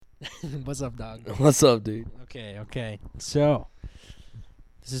What's up, dog? What's up, dude? Okay. So,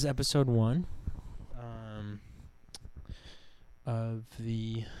 this is episode 1 of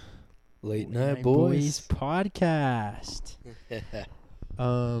the Late night boys. podcast.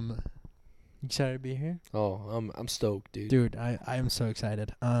 You excited to be here? Oh, I'm stoked, dude. Dude, I am so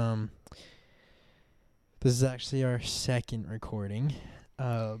excited. This is actually our second recording.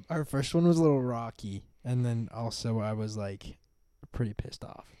 Our first one was a little rocky, and then also I was like pretty pissed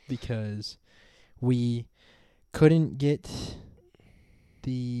off because we couldn't get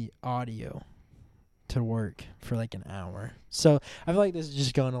the audio to work for like an hour. So I feel like this is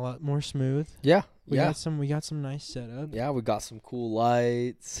just going a lot more smooth. Yeah, We got some nice setup. yeah. We got some cool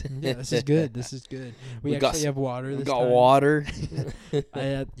lights. Yeah, this is good. We got actually have water. We This got time. water.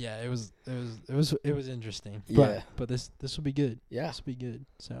 It was interesting. Yeah. But this will be good. Yeah. This will be good.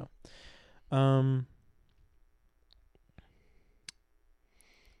 So,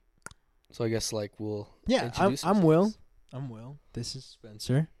 So I guess like we'll yeah. introduce I'm Will. ourselves. I'm Will. This is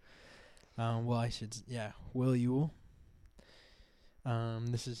Spencer. Will Ewell.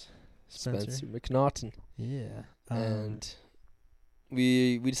 This is Spencer. McNaughton. Yeah. And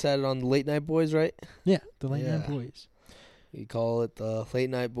we decided on the late night boys, right? Yeah, the Late Night Yeah. Boys. We call it the late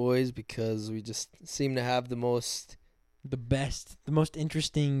night boys because we just seem to have the most. The most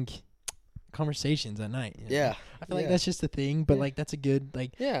interesting conversations at night. You know? Yeah. I feel like yeah. that's just a thing, but Yeah. like that's a good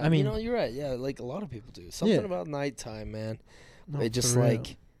like. Yeah, I mean, you're right. Yeah, like a lot of people do. Something Yeah. about nighttime, man. no, They just for real.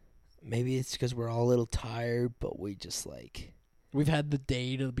 like, maybe it's because we're all a little tired, but we just like, We've had the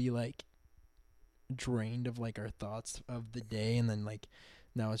day to be like drained of like our thoughts of the day, and then like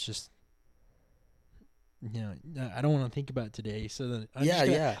now it's just, I don't want to think about today. So then I'm just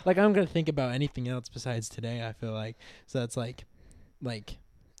gonna, like I'm gonna think about anything else besides today. I feel like so that's like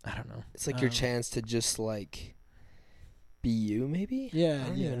I don't know. It's like your chance to just like be you, maybe. Yeah, I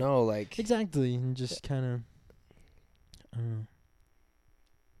don't yeah. even know. Like, Exactly, and just kind of.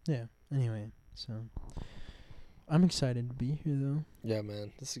 Yeah. Anyway, so I'm excited to be here though. yeah,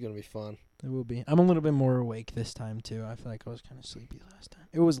 man, this is gonna be fun. It will be. I'm a little bit more awake this time too. I feel like I was kind of sleepy last time.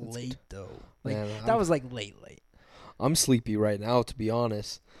 It was That's late good. though. Like Man, that was like late. I'm sleepy right now, to be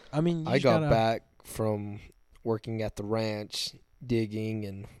honest. I mean, I got back from working at the ranch, digging,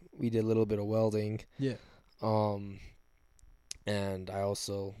 and we did a little bit of welding. Yeah. And I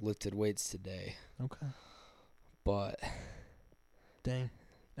also lifted weights today, Okay. but Dang.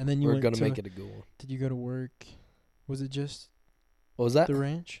 And then you we're went gonna to, make it a good one. Did you go to work? Was it just What was that? the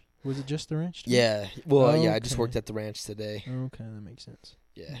ranch? Was it just the ranch? today? Yeah. Well, yeah, I just Okay. worked at the ranch today. Okay, that makes sense.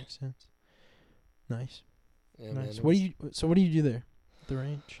 Yeah. Makes sense. Nice. Yeah, Nice. man, What do you do there? At the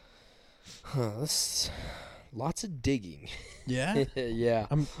ranch? That's lots of digging. Yeah. Yeah.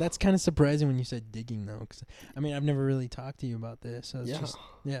 That's kind of surprising when you said digging though, 'cause I mean I've never really talked to you about this. So it's Yeah. just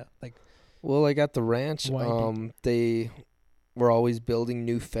like Well, like at the ranch, Why they were always building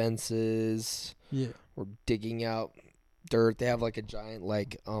new fences. yeah. We're digging out dirt. They have like a giant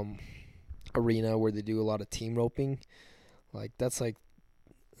like arena where they do a lot of team roping. Like that's like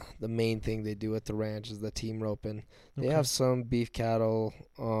the main thing they do at the ranch is the team roping. They Okay. have some beef cattle.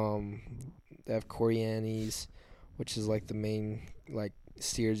 They have Corianis, which is like the main like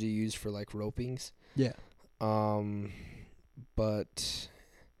steers you use for like ropings. Yeah. But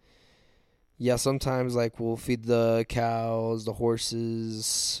yeah, sometimes like we'll feed the cows, the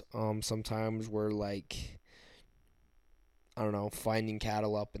horses. Sometimes we're like, I don't know, finding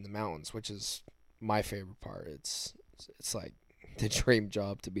cattle up in the mountains, which is my favorite part. It's like the dream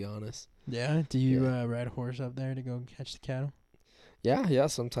job, to be honest. Yeah. Do you ride a horse up there to go catch the cattle? Yeah.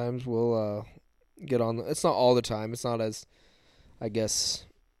 Sometimes we'll get on. It's not all the time. It's not as, I guess,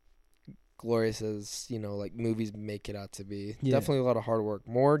 glorious as like movies make it out to be. Yeah. Definitely a lot of hard work,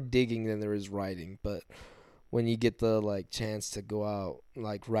 more digging than there is riding. But when you get the like chance to go out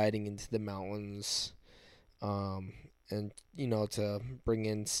like riding into the mountains, and to bring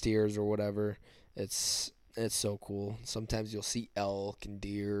in steers or whatever, it's so cool. Sometimes you'll see elk and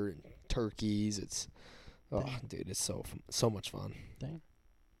deer and turkeys. Dude, it's so much fun. Dang.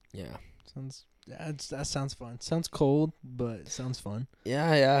 Yeah. That sounds fun. Sounds cold, but it sounds fun.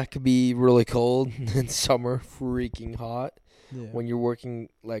 Yeah, it could be really cold in summer, freaking hot. Yeah. When you're working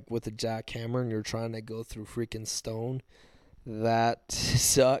like with a jackhammer and you're trying to go through freaking stone, that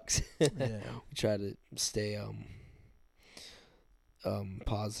sucks. Yeah. We try to stay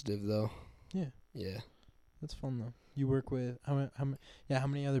positive though. Yeah. Yeah. That's fun though. You work with how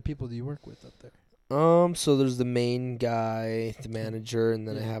many other people do you work with up there? So there's the main guy, the manager, and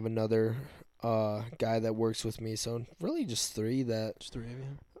then I Yeah. have another guy that works with me. So really just 3 that Just 3 of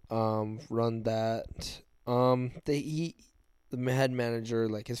you. run that. the head manager,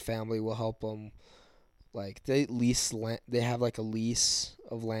 like his family, will help him. Like they lease land, they have like a lease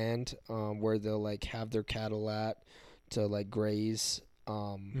of land, where they'll like have their cattle at to like graze.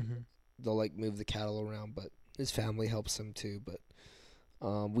 Mm-hmm. They'll like move the cattle around, but his family helps him too. But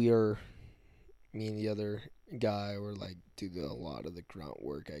me and the other guy were like do a lot of the grunt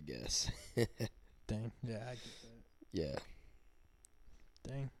work, I guess. Dang. Yeah, I get that. Yeah,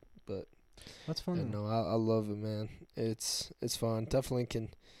 Dang. but That's fun. no, I love it, man. It's fun. Definitely can.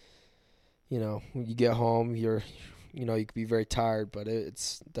 When you get home, you could be very tired, but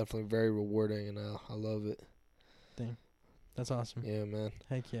it's definitely very rewarding, and I love it. Dang. That's awesome. Yeah, man.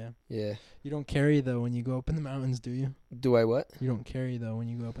 Heck yeah. Yeah. You don't carry, though, when you go up in the mountains, do you? Do I what? You don't carry, though, when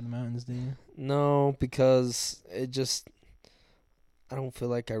you go up in the mountains, do you? No, because I don't feel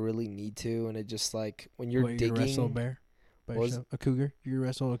like I really need to, and it just like when you're digging. You wrestle a bear by yourself? A cougar? You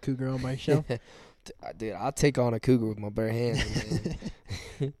wrestle a cougar all by yourself? Dude, I'll take on a cougar with my bare hands.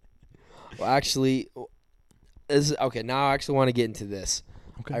 Man. Well, actually, now I actually want to get into this.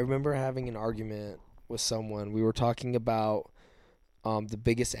 Okay. I remember having an argument with someone. We were talking about the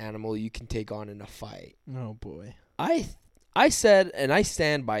biggest animal you can take on in a fight. Oh, boy. I said, and I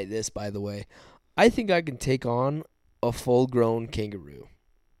stand by this, by the way, I think I can take on a full-grown kangaroo.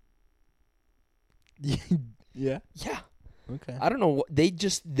 Yeah? Yeah. Okay. I don't know what they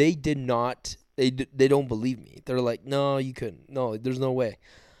did not they don't believe me. They're like, "No, you couldn't. No, there's no way."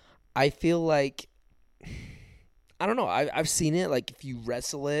 I feel like I don't know. I've seen it. Like if you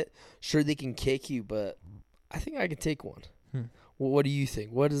wrestle it, sure they can kick you, but I think I could take one. Well, what do you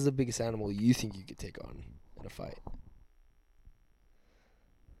think? What is the biggest animal you think you could take on in a fight?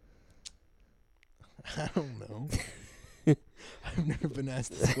 I don't know. I've never been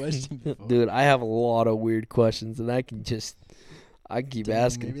asked this question before. Dude, I have a lot of weird questions, and I can keep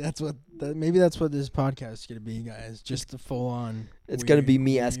asking. Maybe that's what this podcast is gonna be, guys. Just the full on. It's gonna be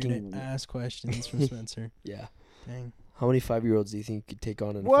me asking ask questions from Spencer. Yeah. Dang. How many 5-year-olds do you think you could take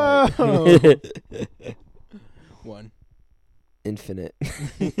on in a fight? Whoa. One. Infinite.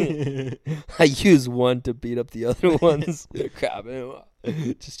 I use one to beat up the other ones. Crap.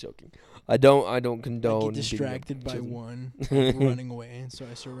 Just joking. I don't condone. I get distracted by one running away, so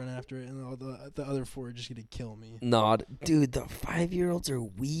I start running after it, and all the other four are just gonna kill me. No, dude, the 5-year-olds are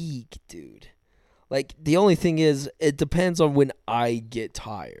weak, dude. Like the only thing is, it depends on when I get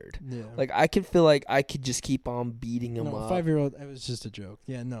tired. Yeah. Like I can feel like I could just keep on beating them up. 5-year-old. It was just a joke.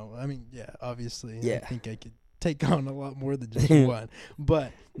 Yeah. No. I mean, yeah. Obviously. Yeah. I think I could take on a lot more than just one.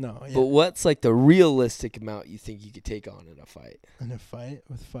 But no. Yeah. But what's like the realistic amount you think you could take on in a fight? In a fight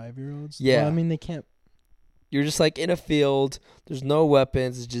with 5-year-olds? Yeah. Well, I mean, they can't. You're just like in a field. There's no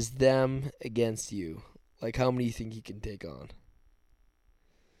weapons. It's just them against you. Like how many do you think you can take on?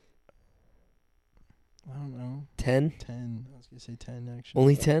 I don't know. 10? 10. I was going to say 10, actually.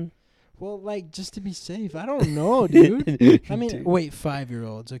 Only 10? Well, like, just to be safe. I don't know, dude. I mean, Dude. Wait,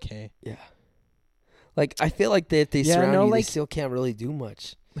 5-year-olds. Okay. Yeah. Like, I feel like if they surround you, they still can't really do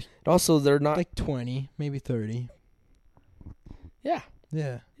much. And also, they're not... Like 20, maybe 30. Yeah.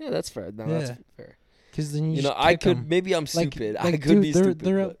 Yeah. Yeah, that's fair. No, that's fair. Because then you know, I could... Maybe I'm stupid. I could dude, be stupid.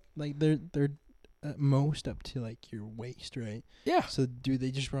 They're at most up to, like, your waist, right? Yeah. So, dude, they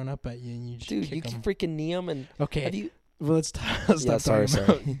just run up at you and you just Dude, kick you them. can freaking knee them and... Okay. Have you... Well, let's stop sorry.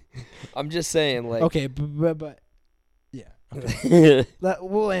 I'm just saying, like... Okay, but yeah. Okay.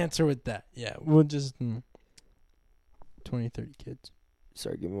 We'll answer with that. Yeah, we'll just... 20, 30 kids.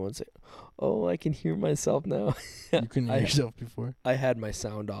 Sorry, give me 1 second. Oh, I can hear myself now. You couldn't hear yourself before? I had my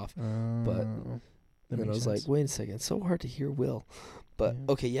sound off. But then I was like, wait a second. It's so hard to hear Will. But,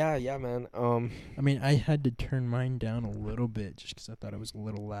 okay, yeah, man. I mean, I had to turn mine down a little bit just because I thought it was a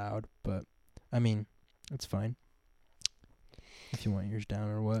little loud. But, I mean, it's fine. If you want yours down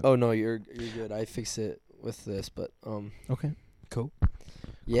or what. Oh, no, you're good. I fix it with this, but, Okay, cool.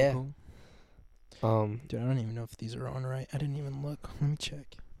 Yeah. Cool. Dude, I don't even know if these are on right. I didn't even look. Let me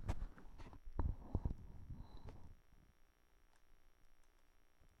check.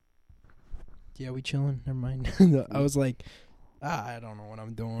 Yeah, we chilling. Never mind. I was like, I don't know what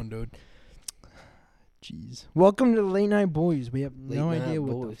I'm doing, dude. Jeez. Welcome to the Late Night Boys. We have no idea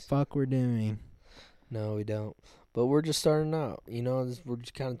what the fuck we're doing. No, we don't. But we're just starting out. You know, we're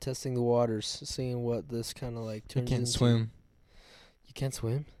just kind of testing the waters, seeing what this kind of like turns into. I can't swim. You can't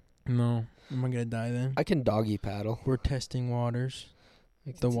swim? No. Am I going to die then? I can doggy paddle. We're testing waters.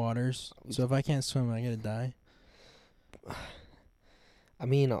 The waters. So if I can't swim, I got to die? I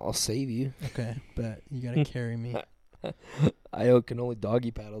mean, I'll save you. Okay, but you got to carry me. I can only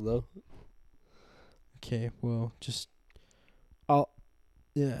doggy paddle, though. Okay, well, I'll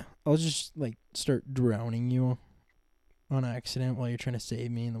just, like, start drowning you on accident while you're trying to save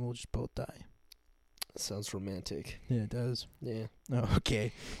me, and then we'll just both die. Sounds romantic. Yeah, it does. Yeah. Oh,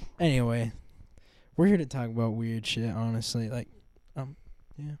 okay. Anyway, we're here to talk about weird shit, honestly. Like,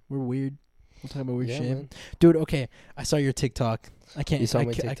 yeah, we're weird. We'll talk about weird shit. Man. Dude, okay, I saw your TikTok. I can't. You saw my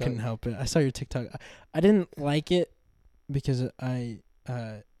I TikTok? couldn't help it. I saw your TikTok. I didn't like it because I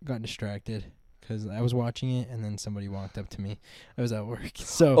got distracted because I was watching it and then somebody walked up to me. I was at work,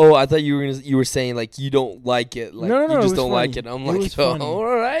 so. Oh, I thought you were saying like you don't like it, like No, you it just was don't like funny. it. I'm It like, was oh, funny. all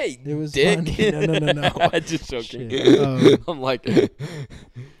right, It was dick. funny. No. I'm just joking. Shit. I'm like,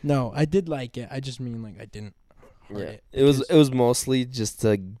 No, I did like it. I just mean like I didn't. yeah. It It was mostly just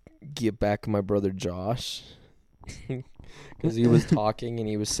to get back my brother Josh, because he was talking and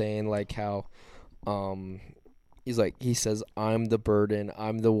he was saying like how, he says I'm the burden,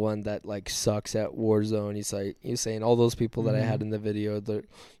 I'm the one that like sucks at Warzone. He was saying all those people that I had in the video,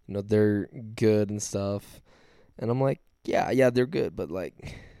 they're good and stuff, and I'm like, yeah, they're good, but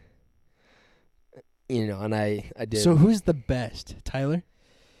like, and I did. So who's the best, Tyler?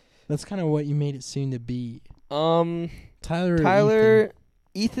 That's kind of what you made it seem to be. Tyler. Or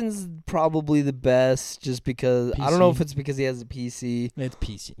Ethan's probably the best, just because I don't know if it's because he has a PC. It's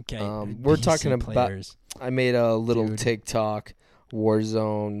PC. Okay. We're PC talking players. about. I made a little Dude. TikTok,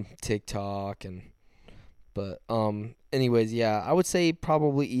 Warzone TikTok, anyways, yeah, I would say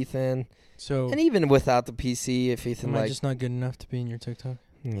probably Ethan. So. And even without the PC, if Ethan am I just not good enough to be in your TikTok?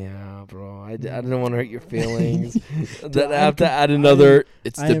 Yeah, bro. I didn't want to hurt your feelings. Dude, That I have to add another.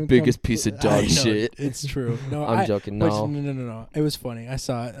 It's I the am biggest piece of I dog know, shit. It's true. No, I'm joking. No. No. It was funny. I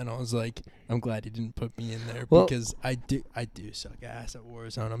saw it and I was like, I'm glad he didn't put me in there because I do suck ass at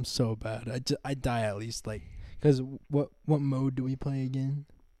Warzone. I'm so bad. I die at least like because what mode do we play again?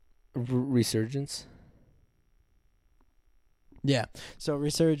 Resurgence. Yeah. So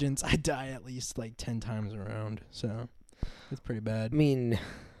Resurgence, I die at least like 10 times around. So it's pretty bad. I mean,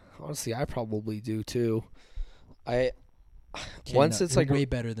 honestly, I probably do too. Okay, Once no, it's you're like way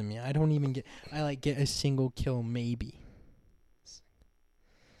better than me. I don't even get. I like get a single kill maybe.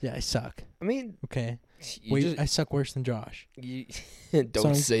 Yeah, I suck. I mean, Okay. Wait, I suck worse than Josh.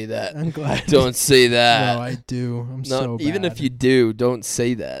 Don't say that. I'm glad. Don't say that. No, I do. I'm so bad. Even if you do, don't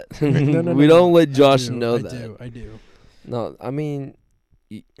say that. No, We don't let I Josh do, know I that. I do. No, I mean,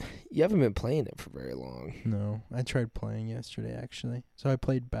 you haven't been playing it for very long. No, I tried playing yesterday actually. So I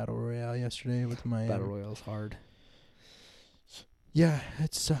played Battle Royale yesterday with my Battle Royale's hard. Yeah,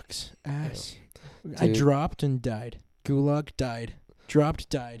 it sucks ass. Yeah. I Dude. dropped and died. Gulag died. Dropped,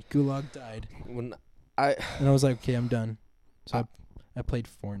 died. Gulag died. And I was like, okay, I'm done. So I played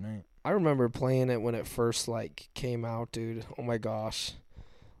Fortnite. I remember playing it when it first like came out, dude. Oh my gosh.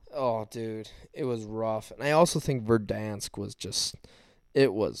 Oh, dude, it was rough. And I also think Verdansk was just a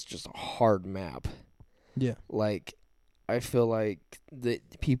hard map. Yeah. Like, I feel like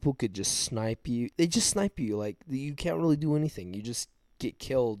that people could just snipe you. They just snipe you. Like, you can't really do anything. You just get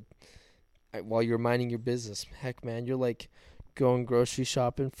killed while you're minding your business. Heck, man, you're like going grocery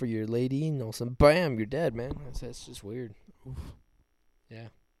shopping for your lady, and all of a sudden, bam, you're dead, man. That's just weird. Oof. Yeah.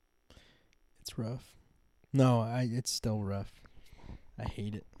 It's rough. No, it's still rough. I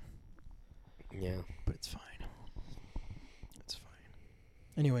hate it. Yeah. But it's fine. It's fine.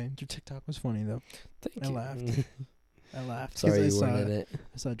 Anyway, your TikTok was funny though. Thank I you. laughed. I laughed. Sorry, I you saw weren't in it.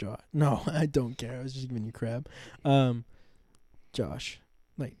 I saw Josh. No, I don't care. I was just giving you crap. Josh.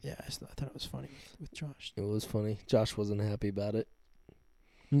 Like, yeah, I thought it was funny with Josh. It was funny. Josh wasn't happy about it.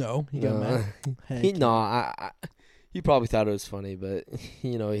 No, he got mad. Heck He probably thought it was funny, but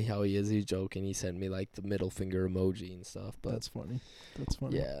you know how he is. He's joking. He sent me like the middle finger emoji and stuff. But That's funny. That's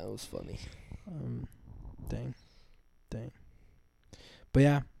funny. yeah, it was funny. Dang. But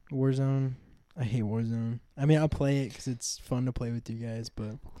yeah, Warzone. I hate Warzone. I mean, I'll play it because it's fun to play with you guys,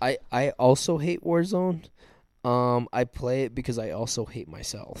 but I also hate Warzone. I play it because I also hate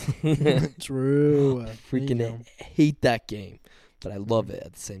myself. True. Freaking hate that game, but I love it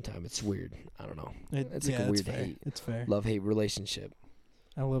at the same time. It's weird. I don't know. It's like a weird fair. hate. It's fair. Love-hate relationship.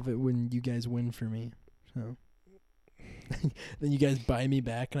 I love it when you guys win for me. So then you guys buy me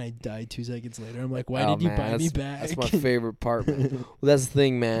back and I die 2 seconds later. I'm like, why did you buy me back? That's my favorite part, man. Well, that's the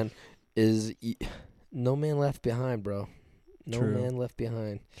thing, man. Is no man left behind, bro. No True. man left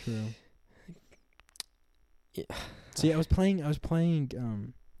behind. True. Yeah. See, I was playing. I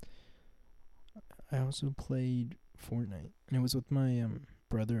also played Fortnite, and it was with my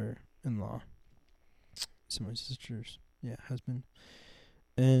brother-in-law. So my sister's husband,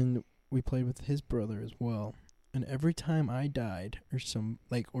 and we played with his brother as well. And every time I died,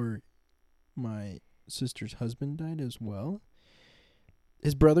 or my sister's husband died as well,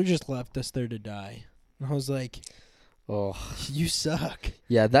 his brother just left us there to die. And I was like, Oh, You suck.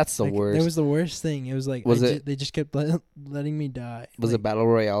 yeah, that's the Like, worst. that was the worst thing. It was like they just kept letting me die. Was it Battle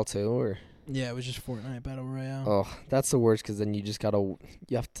Royale too, or? Yeah, it was just Fortnite Battle Royale. Oh, that's the worst because then you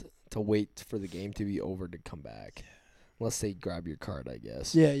have to wait for the game to be over to come back, unless they grab your card, I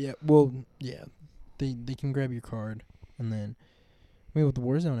guess. Yeah. Well, yeah, they can grab your card, and then with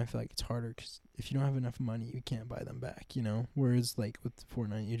Warzone, I feel like it's harder because if you don't have enough money, you can't buy them back. Whereas like with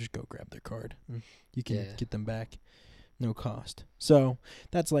Fortnite, you just go grab their card and you can get them back, no cost. So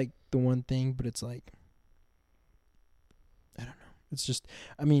that's like the one thing, but it's like I don't know. It's just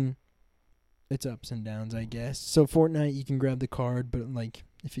it's ups and downs, I guess. So Fortnite, you can grab the card, but like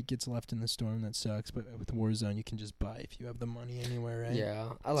if it gets left in the storm, that sucks. But with Warzone, you can just buy if you have the money anywhere, right?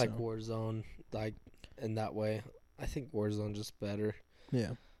 Yeah, I like Warzone, like in that way. I think Warzone just better.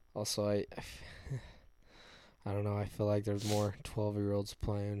 Yeah. Also, I don't know. I feel like there's more 12-year-olds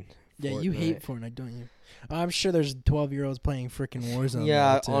playing. Yeah, Fortnite. you hate Fortnite, don't you? I'm sure there's 12-year-olds playing freaking Warzone.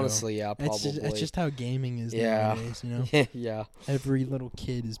 Yeah, too. honestly, yeah, probably. It's just how gaming is nowadays, Yeah. Every little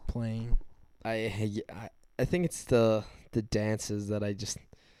kid is playing. I think it's the dances that I just.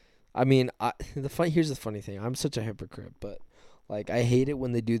 I mean, here's the funny thing. I'm such a hypocrite, but like I hate it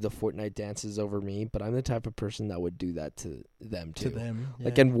when they do the Fortnite dances over me. But I'm the type of person that would do that to them too. Yeah.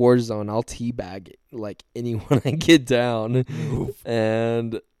 Like in Warzone, I'll teabag like anyone I get down,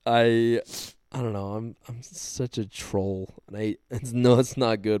 and I don't know. I'm such a troll, and it's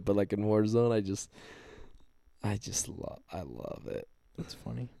not good. But like in Warzone, I love it. That's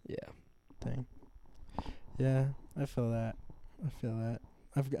funny. Yeah. Dang. Yeah, I feel that.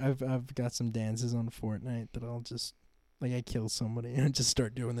 I've got some dances on Fortnite that I'll just like I kill somebody and I just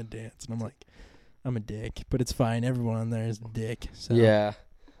start doing the dance and I'm like I'm a dick, but it's fine. Everyone on there is a dick. So yeah,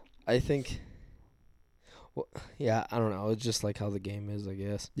 I think. Well, yeah, I don't know. It's just like how the game is, I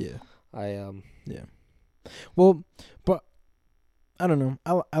guess. Yeah. Yeah. Well, but I don't know.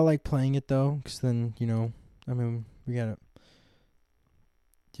 I like playing it though, because then we got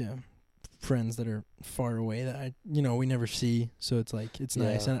friends that are far away that we never see, so it's like it's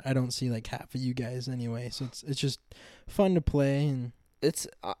nice, and I don't see like half of you guys anyway, so it's just fun to play, and it's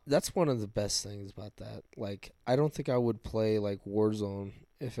that's one of the best things about that. Like I don't think I would play like Warzone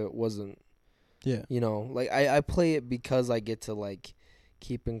if it wasn't. Yeah. Like I play it because I get to like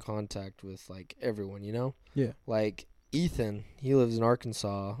keep in contact with like everyone, Yeah. Like Ethan, he lives in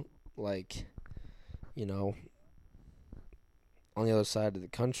Arkansas, like, on the other side of the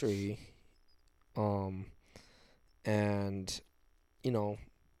country. And,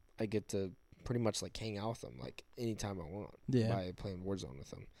 I get to pretty much like hang out with him like anytime I want by playing Warzone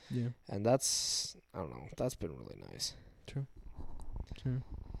with him. Yeah. And that's been really nice. True.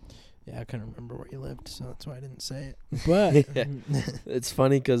 Yeah, I couldn't remember where you lived, so that's why I didn't say it. But it's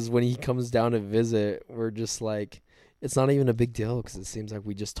funny because when he comes down to visit, we're just like, it's not even a big deal because it seems like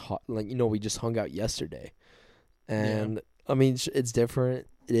we just we just hung out yesterday, and I mean it's different.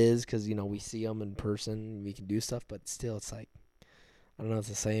 It is because we see him in person, and we can do stuff, but still, it's like I don't know. It's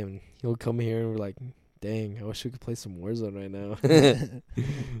the same. He'll come here and we're like, dang, I wish we could play some Warzone right now.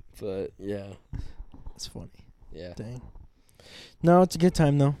 But yeah, it's funny. Yeah. Dang. No, it's a good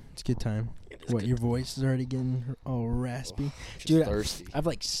time though. It's a good time. What, your voice is already getting all raspy? Dude, thirsty. I've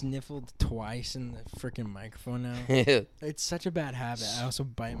like sniffled twice in the freaking microphone now. It's such a bad habit. I also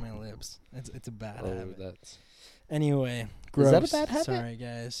bite my lips. It's a bad habit. Anyway, gross. Is that a bad habit? Sorry,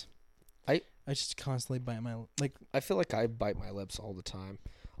 guys. I just constantly bite my like. I feel like I bite my lips all the time.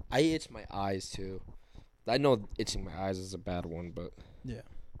 I itch my eyes too. I know itching my eyes is a bad one, but yeah.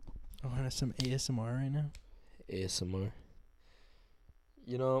 I want some ASMR right now. ASMR.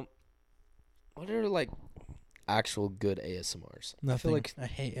 What are like actual good ASMRs? Nothing. I feel like I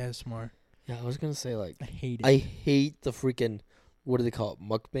hate ASMR. Yeah, I was gonna say like I hate it. I hate the freaking what do they call it,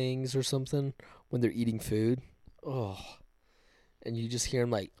 mukbangs or something when they're eating food. Oh, and you just hear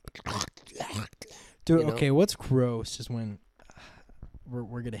them like. Dude, okay, what's gross is when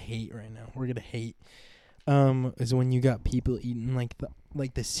we're gonna hate right now. We're gonna hate. Is when you got people eating like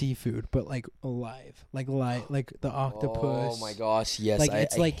the seafood, but like alive, like the octopus. Oh my gosh, yes, like,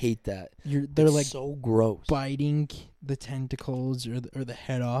 I hate that. They're like so gross, biting the tentacles or the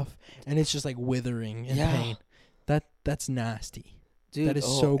head off, and it's just like withering in pain. That's nasty. Dude, that is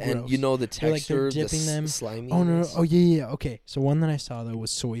so gross. And the texture, they're dipping them. slimy. Oh no! Oh yeah. Okay, so one that I saw though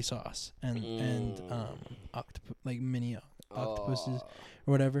was soy sauce and like mini octopuses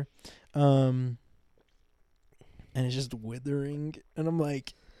or whatever. And it's just withering, and I'm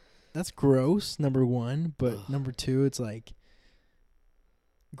like, that's gross. Number one, but number two, it's like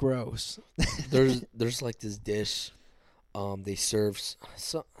gross. There's like this dish They serve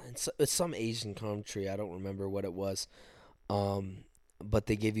it's some Asian country. I don't remember what it was. But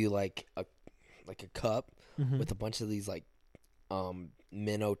they give you like a cup Mm-hmm. with a bunch of these like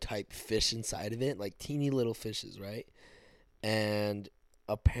minnow type fish inside of it, like teeny little fishes, right? And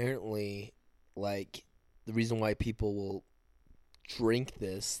apparently, like the reason why people will drink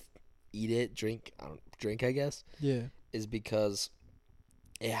this, eat it, drink, I don't drink, I guess, Yeah. is because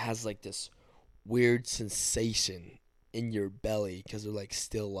it has like this weird sensation in your belly because they're like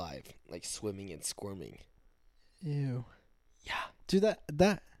still alive, like swimming and squirming. Ew. Yeah. Dude,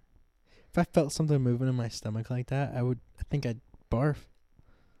 that if I felt something moving in my stomach like that, I think I'd barf.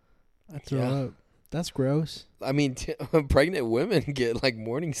 I'd throw Yeah. up. That's gross. I mean, pregnant women get like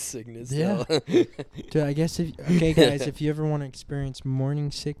morning sickness. Yeah. though. Dude, I guess okay, guys, if you ever want to experience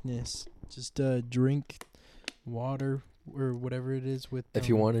morning sickness, just drink water or whatever it is with If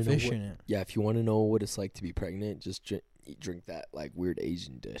you wanna know fish what- in it. Yeah, if you want to know what it's like to be pregnant, just drink that like weird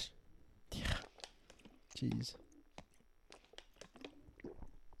Asian dish. Yeah. Jeez.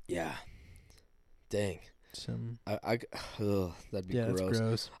 Yeah. Dang. Some. That'd be Yeah, gross. that's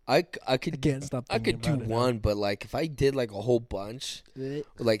gross. I I could can't stop. I could do thinking about it now. one, but like if I did like a whole bunch,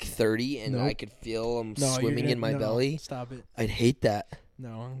 like 30, and I Nope. could feel them No, you're swimming gonna- in my no, belly, Stop it. I'd hate that.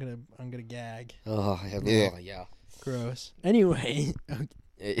 No, I'm gonna gag. Oh, Yeah. yeah. Gross. Anyway,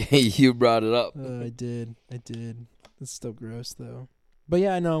 You brought it up. I did. It's still gross though. But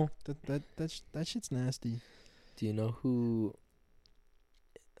yeah, I know that shit's nasty. Do you know who?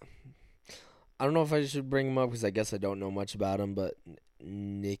 I don't know if I should bring him up because I guess I don't know much about him, but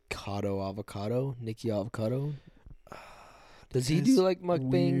Nicky Avocado. Does he do like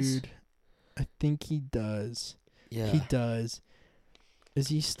mukbangs? Weird. I think he does. Yeah. He does. Is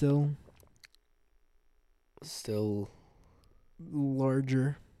he still Still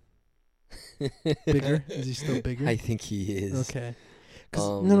larger? Bigger? Is he still bigger? I think he is. Okay.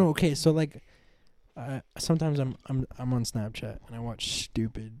 No. Okay. So like, sometimes I'm on Snapchat and I watch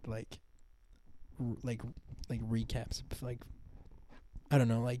stupid like recaps of like, I don't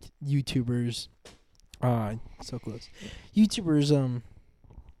know, like YouTubers. So close. YouTubers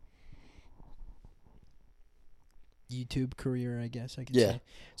YouTube career, I guess I could Yeah. say.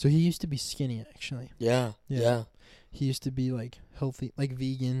 So he used to be skinny actually. Yeah. Yeah. He used to be like healthy, like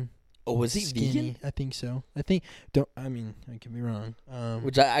vegan. Oh, was he skinny. vegan? I think so. I mean, I could be wrong.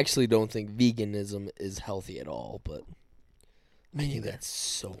 Which I actually don't think veganism is healthy at all, but I Me think neither. that's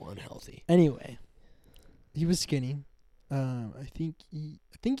so unhealthy. Anyway, he was skinny. I think he,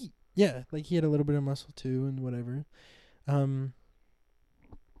 yeah, like he had a little bit of muscle too and whatever. And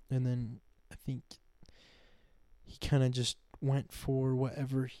then I think he kind of just went for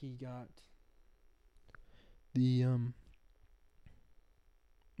whatever he got the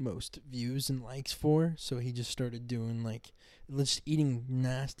most views and likes for. So he just started doing like just eating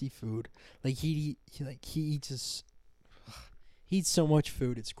nasty food. Like he eats he eats so much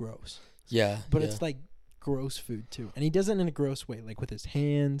food it's gross. Yeah. But it's like gross food too, and he does it in a gross way, like with his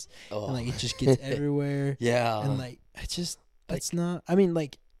hands, and like it just gets everywhere. Yeah. And like it's just that's not. I mean,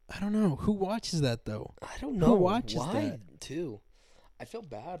 like I don't know who watches that though. I don't know Who watches why that? too. I feel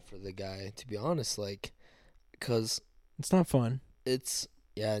bad for the guy, to be honest, like, cause It's not fun. it's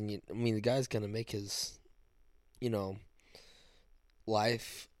and I mean the guy's gonna make his,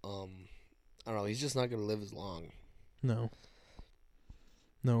 life. I don't know. He's just not gonna live as long. No,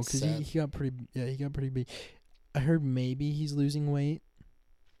 because Sad. he got pretty. Yeah, he got pretty big. I heard maybe he's losing weight,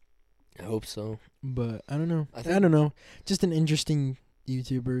 I hope so. but I don't know. I I think- don't know. Just an interesting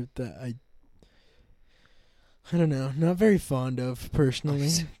YouTuber that I don't know, not very fond of personally,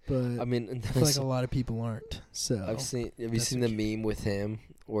 but I mean, I feel like a lot of people aren't. So Have you that's seen okay. the meme with him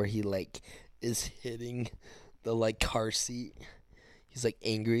where he like is hitting the like car seat? He's like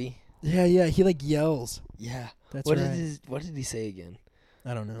angry. yeah, he like yells. Yeah. That's what right. What did he say again?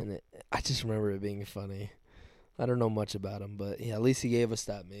 I don't know. And I just remember it being funny. I don't know much about him, but yeah, at least he gave us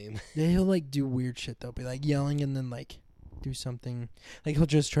that meme. Yeah, he'll like do weird shit though, be like yelling and then like do something. Like he'll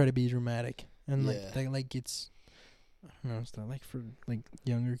just try to be dramatic and Yeah. like that like gets. I don't know. It's not like for like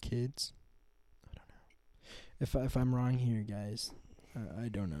younger kids. I don't know. If I'm wrong here, guys, I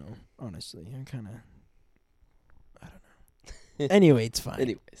don't know. Honestly, I'm kind of. I don't know. Anyway, it's fine.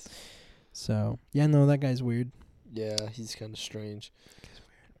 Anyways, So yeah, no, that guy's weird. yeah, he's kind of strange.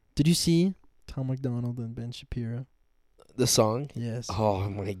 Did you see Tom McDonald and Ben Shapiro? The song? Yes. Oh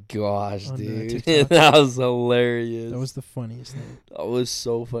my gosh, On, dude. TikTok. That was hilarious. That was the funniest thing. That was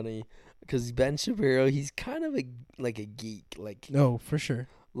so funny. Because Ben Shapiro, he's kind of a geek. No, for sure.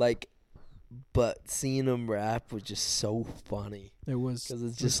 But seeing him rap was just so funny. It was. Because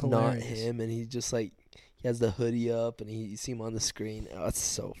it's it was just not hilarious. him. And he just he has the hoodie up and you see him on the screen. Oh, it's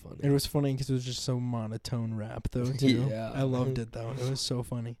so funny. It was funny because it was just so monotone rap, though, too. Yeah. I loved it, though. It was so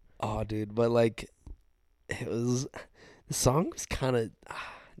funny. Oh, dude, but like, the song was kind of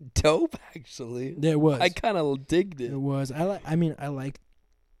dope, actually. Yeah, it was. I kind of digged it. It was. I like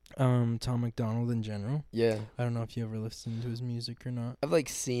Tom McDonald in general. Yeah. I don't know if you ever listened to his music or not. I've like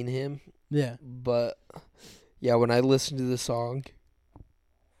seen him, Yeah. but yeah, when I listened to the song,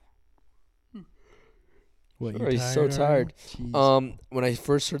 What, sorry, you he's so tired. Jeez. When I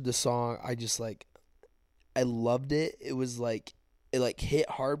first heard the song, I just like, I loved it. It was like, it like hit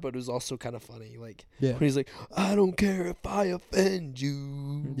hard, but it was also kind of funny. Like Yeah. when he's like, "I don't care if I offend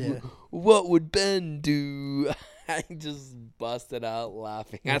you. Yeah. What would Ben do?" I just busted out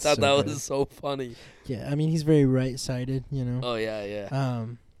laughing. That's I thought so that good. was so funny. Yeah, I mean, he's very right-sided, you know. Oh yeah, yeah,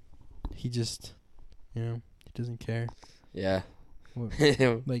 He just, you know, he doesn't care. yeah. What,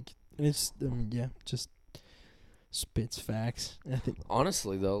 like, it's, yeah, just spits facts. I think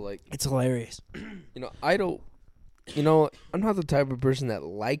Honestly though, like, it's hilarious. I don't. I'm not the type of person that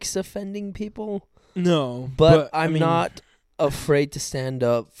likes offending people, No, but I I'm mean, not afraid to stand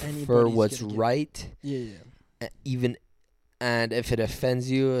up for anybody's what's gonna get- right. Yeah. Even, and if it offends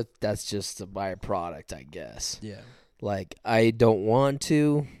you, that's just a byproduct, I guess. Yeah. Like, I don't want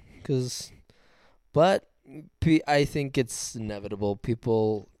to, but I think it's inevitable.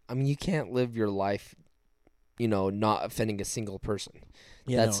 People, I mean, you can't live your life, not offending a single person.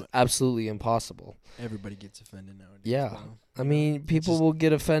 Yeah, That's no, absolutely impossible. everybody gets offended nowadays. Yeah. though. I mean, people will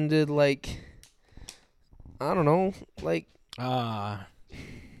get offended, like, I don't know, like, sorry,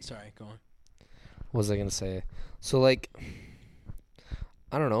 go on. what was I going to say? So, like,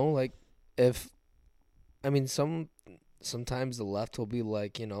 I don't know, like, sometimes the left will be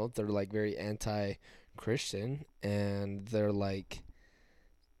like, they're like very anti-Christian, and they're like,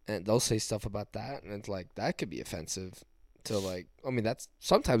 and they'll say stuff about that, and it's like, that could be offensive to, like, I mean,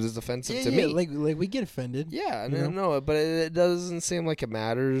 sometimes it's offensive to me. Like we get offended. Yeah, you no, but it doesn't seem like it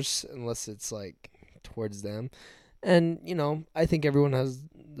matters unless it's like towards them. And, I think everyone has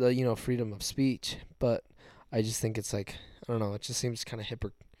the, freedom of speech, but I just think it's like, I don't know, it just seems kind of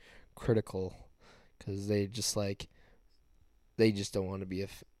hypocritical because they just don't want to be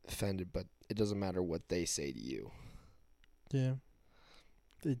offended, but it doesn't matter what they say to you. Yeah.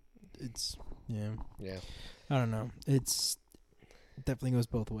 It's yeah. Yeah. I don't know. It definitely goes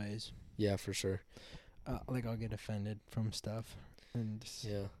both ways. Yeah, for sure. Like I'll get offended from stuff, and just,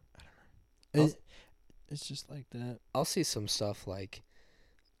 Yeah. I don't know. It's just like that. I'll see some stuff like,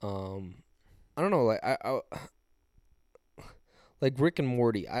 I don't know, like I like Rick and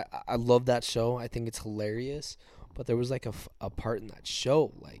Morty. I love that show. I think it's hilarious. But there was like a part in that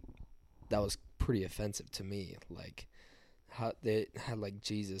show like that was pretty offensive to me. Like how they had like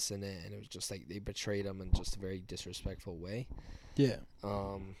Jesus in it, and it was just like they betrayed him in just a very disrespectful way. Yeah.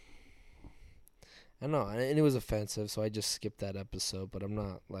 I don't know, and it was offensive, so I just skipped that episode. But I'm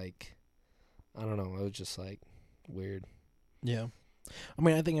not like, I don't know. It was just like weird. Yeah. I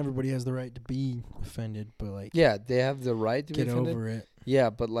mean, I think everybody has the right to be offended, but like, Yeah, they have the right to get be offended. over it.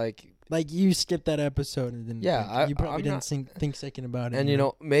 Yeah, but like you skipped that episode and didn't. Yeah, you probably I'm didn't not- think second about it.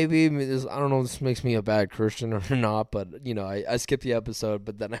 And maybe this, I don't know if this makes me a bad Christian or not, but I skipped the episode,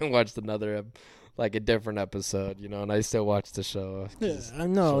 but then I watched another like a different episode, and I still watched the show. Yeah, 'cause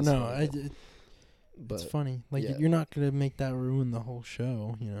no, show's no. funny. But It's funny. Like yeah. you're not gonna make that ruin the whole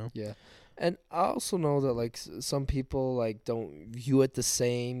show. yeah, and I also know that like some people like don't view it the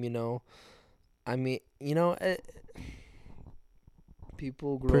same. I mean,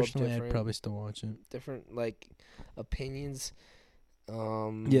 people grow Personally, up different. I'd probably still watch it. different like opinions.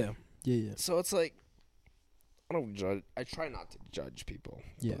 Yeah. So it's like I don't judge. I try not to judge people.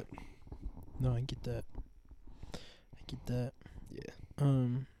 Yeah. But No, I get that. yeah.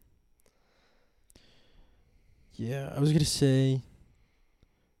 Yeah, I was gonna say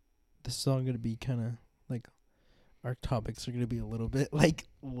this is all gonna be kind of like our topics are gonna be a little bit like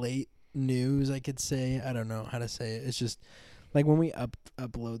late news. I could say I don't know how to say it. It's just like when we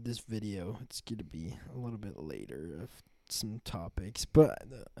upload this video, it's gonna be a little bit later of some topics, but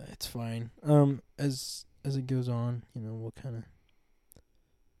it's fine. As it goes on, we'll kind of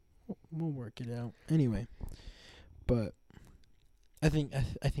we'll work it out anyway. But I think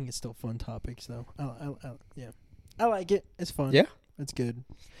it's still fun topics though. Yeah. I like it. It's fun. Yeah. It's good.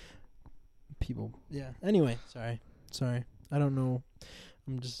 People. Yeah. Anyway, sorry. I don't know.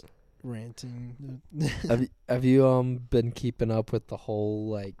 I'm just ranting. Have you been keeping up with the whole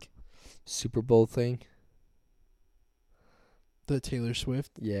like Super Bowl thing? The Taylor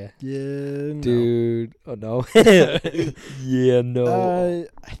Swift. Yeah. Yeah. No. Dude. Oh no. Yeah, no.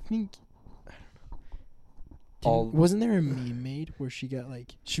 I think Wasn't there a meme made where she got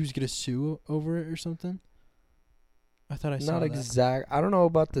like she was gonna sue over it or something? I thought I saw not that. exact. I don't know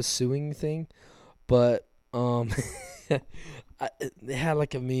about the suing thing, but they had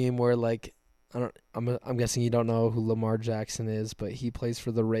like a meme where like I'm guessing you don't know who Lamar Jackson is, but he plays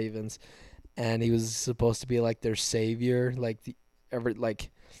for the Ravens, and he was supposed to be like their savior, like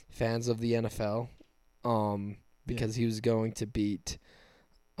like fans of the NFL, because he was going to beat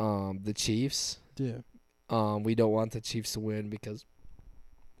the Chiefs. Yeah. We don't want the Chiefs to win because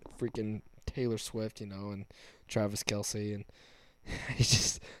freaking Taylor Swift, and Travis Kelce, and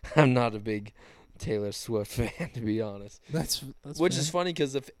I'm not a big Taylor Swift fan, to be honest. That's Which fair. is funny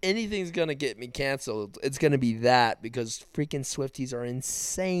because if anything's gonna get me canceled, it's gonna be that, because freaking Swifties are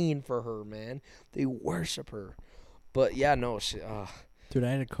insane for her, man. They worship her. But yeah, no shit. Dude,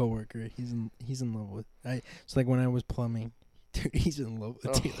 I had a coworker. He's in love with. It's like when I was plumbing. Dude, he's in love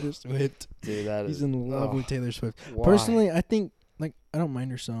with Taylor Swift. Dude, he's in love with Taylor Swift. Why? Personally, I think I don't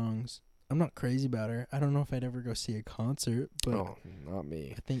mind her songs. I'm not crazy about her. I don't know if I'd ever go see a concert, but not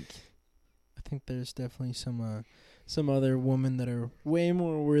me. I think there's definitely some other women that are way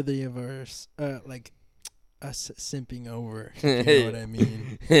more worthy of us simping over. If you know what I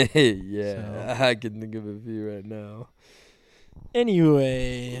mean? Yeah, so. I can think of a few right now.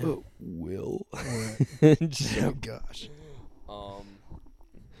 Anyway, Will. Oh gosh.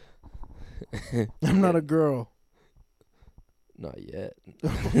 I'm not a girl. Not yet.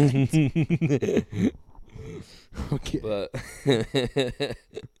 Okay. But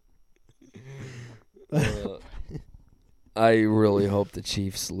I really hope the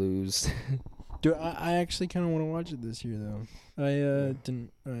Chiefs lose. Dude, I actually kind of want to watch it this year, though. I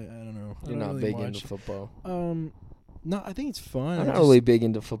don't know. You're not really big into football. No, I think it's fun. I'm not really big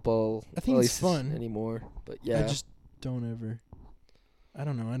into football. I think it's fun anymore. But yeah, I just don't ever. I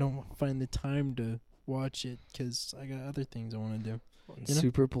don't know. I don't find the time to watch it because I got other things I want to do. On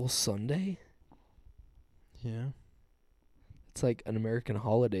Super Bowl Sunday? Yeah. It's like an American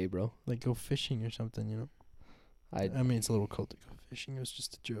holiday, bro. Like go fishing or something, I mean, it's a little cold to go fishing. It was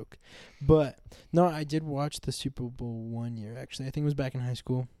just a joke. But, no, I did watch the Super Bowl one year, actually. I think it was back in high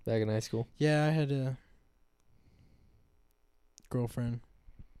school. Back in high school? Yeah, I had a girlfriend.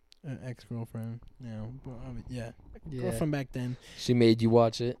 Ex-girlfriend now. But, yeah. Girlfriend back then. She made you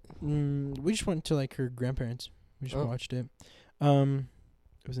watch it? We just went to, like, her grandparents. We just watched it. It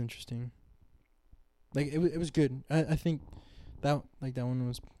was interesting. Like, it was good. I think that one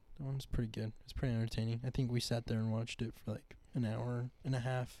was pretty good. It's pretty entertaining. I think we sat there and watched it for like an hour and a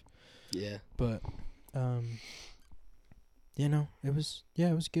half. Yeah. But it was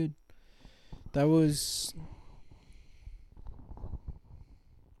good. That was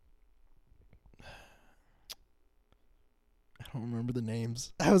I don't remember the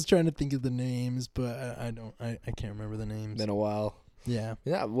names. I was trying to think of the names, but I can't remember the names. Been a while. Yeah.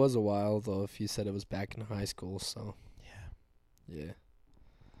 Yeah, it was a while though, if you said it was back in high school, so yeah.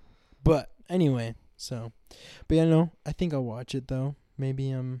 But anyway, but yeah, no, I think I'll watch it though.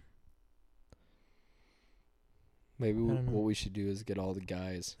 Maybe what we should do is get all the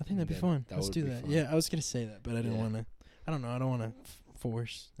guys. I think that'd be fun. Let's do that. Yeah, I was gonna say that, but I didn't want to. I don't know. I don't want to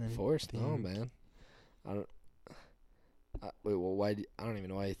force. Force? No, man. I don't. Wait, well, why? I don't even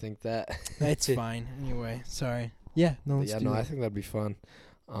know why you think that. It's fine. Anyway, sorry. Yeah, no. Let's do I think that'd be fun.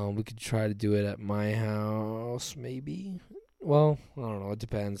 We could try to do it at my house, maybe. Well, I don't know. It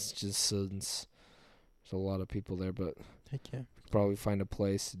depends. Just since there's a lot of people there, but heck yeah, we could probably find a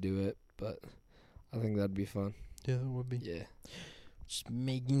place to do it. But I think that'd be fun. Yeah, that would be. Yeah. Just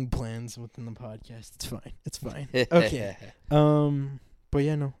making plans within the podcast. It's fine. It's fine. Okay. But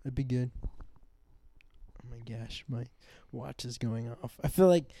yeah, no, it'd be good. Oh my gosh, my watch is going off. I feel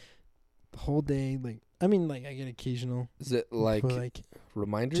like the whole day, I get occasional. Is it like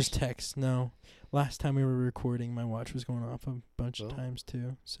reminders? Just text. No. Last time we were recording, my watch was going off a bunch of times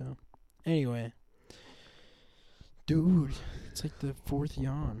too. So, anyway. Dude, it's like the fourth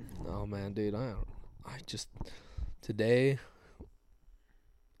yawn. Oh man, dude, I just today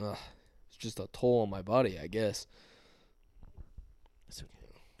it's just a toll on my body, I guess. It's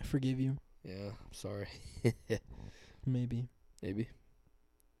okay. I forgive you. Yeah, I'm sorry. Maybe.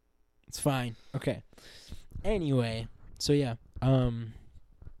 It's fine. Okay. Anyway, so yeah. Did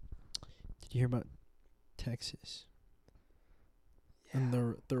you hear about Texas? Yeah.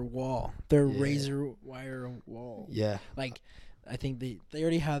 And their wall. Their razor wire wall. Yeah. I think they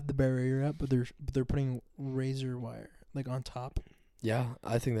already have the barrier up, but they're putting razor wire on top. Yeah,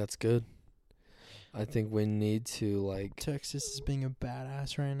 I think that's good. I think we need to Texas is being a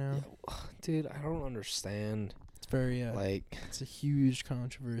badass right now. Yeah, dude, I don't understand. It's very Like, it's a huge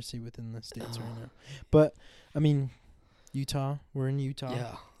controversy within the states right now. But I mean, Utah, we're in Utah.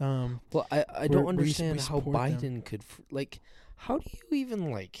 yeah. Um, Well, I we don't understand we how support them. Biden could like. How do you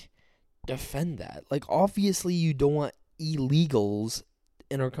even like defend that? Like, obviously, you don't want illegals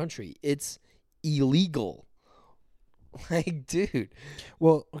in our country. It's illegal. Like, dude.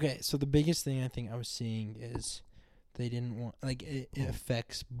 Well, okay, so the biggest thing I think I was seeing is they didn't want it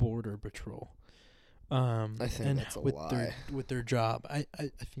affects border patrol. I think and that's a with lie. their job. I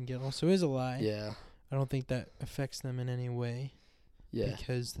think it also is a lie. Yeah. I don't think that affects them in any way. Yeah.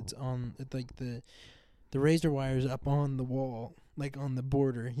 Because it's on like the razor wire's up on the wall, like on the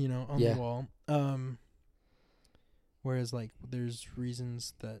border, on Yeah. the wall. Whereas like there's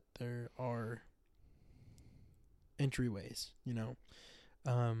reasons that there are entryways,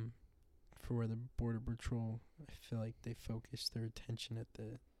 for where the border patrol, I feel like they focus their attention at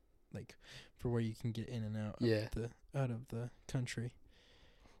the for where you can get in and out out of the country.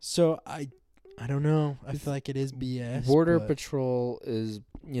 So I don't know. I feel like it is BS. Border patrol is,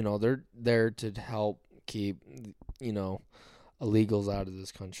 they're there to help keep, illegals out of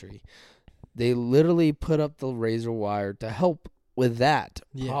this country. They literally put up the razor wire to help with that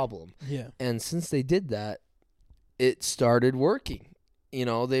problem. Yeah. And since they did that, it started working. They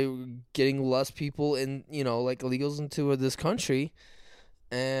were getting less people in, illegals into this country.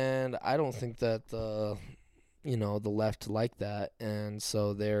 And I don't think that the left like that. And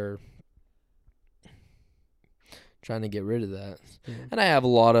so they're trying to get rid of that. Yeah. And I have a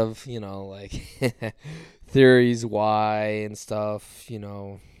lot of, theories why and stuff,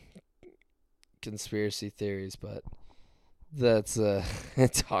 conspiracy theories, but that's a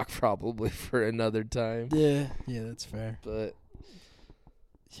talk probably for another time. Yeah, that's fair. But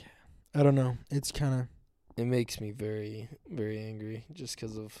yeah, I don't know. It's kind of, it makes me very, very angry just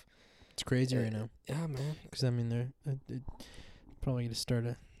because of. It's crazy right now. Yeah, man. Because I mean, they're probably gonna start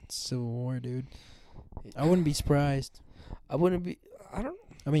a civil war, dude. I wouldn't be surprised. I wouldn't be. I don't.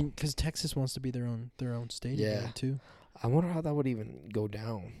 I mean, because Texas wants to be their own state again, too. I wonder how that would even go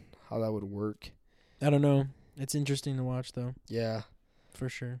down. How that would work. I don't know. It's interesting to watch, though. Yeah. For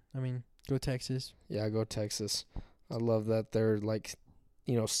sure. I mean, go Texas. Yeah, go Texas. I love that they're,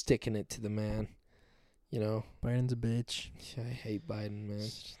 sticking it to the man. Biden's a bitch. Yeah, I hate Biden, man.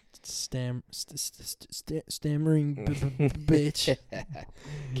 Stammering bitch.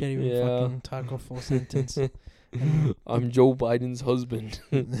 Can't even fucking talk a full sentence. I'm Joe Biden's husband.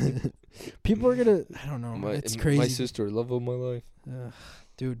 People are gonna. I don't know. It's crazy. My sister, love of my life.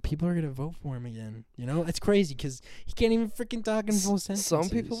 Dude, people are gonna vote for him again. It's crazy because he can't even freaking talk in full sentences. Some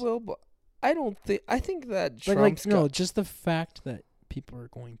people will, but I don't think. I think that Trump's just the fact that people are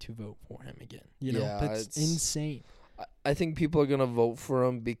going to vote for him again. That's insane. I think people are gonna vote for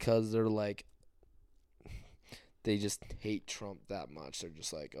him because they're like, they just hate Trump that much. They're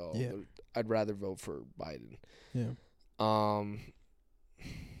just like, I'd rather vote for Biden. Yeah. I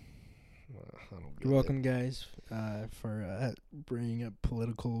don't get You're welcome, guys, for bringing up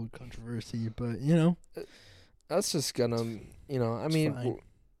political controversy, but that's just gonna, I mean,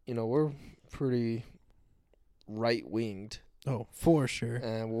 we're pretty right winged. Oh, for sure.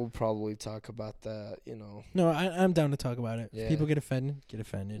 And we'll probably talk about that, No, I'm down to talk about it. Yeah. If people get offended, get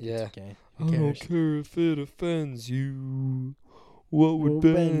offended. Yeah. It's okay. I don't care if it offends you. What would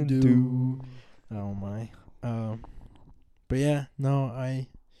Ben do? Oh, my. But yeah, no,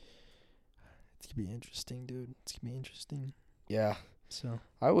 it's going to be interesting, dude. It's going to be interesting. Yeah. So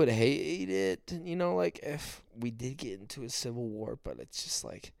I would hate it, if we did get into a civil war, but it's just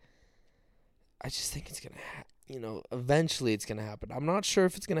like, I just think it's going to eventually it's going to happen. I'm not sure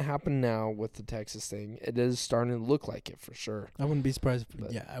if it's going to happen now with the Texas thing. It is starting to look like it for sure. I wouldn't be surprised.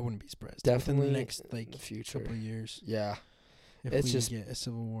 I wouldn't be surprised. Definitely within the next the future. couple of years. Yeah. If it's we just get a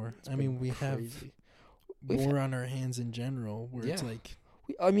civil war. I mean, we crazy. have war on our hands in general where it's like.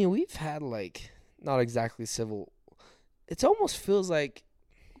 We've had not exactly civil. It almost feels like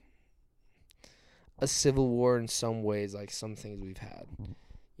a civil war in some ways, like some things we've had.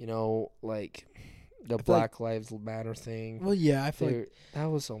 The Black Lives Matter thing. Well, yeah, I feel like that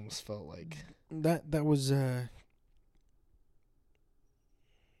was almost felt like that was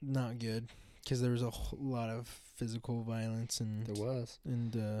not good because there was a whole lot of physical violence and there was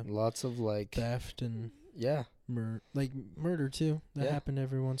lots of theft and murder too. That happened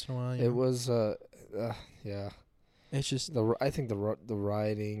every once in a while. It was It's just I think the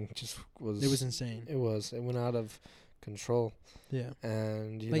rioting just was. It was insane. It went out of control. Yeah,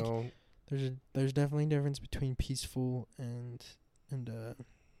 and there's definitely a difference between peaceful and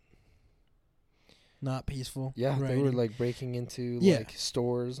not peaceful. Yeah, they were rioting. like breaking into Yeah. like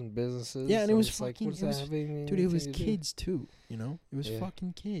stores and businesses. Yeah, and it was it's like, fucking- what does it that was- have anything Dude, it was to do? kids too. You know, it was Yeah.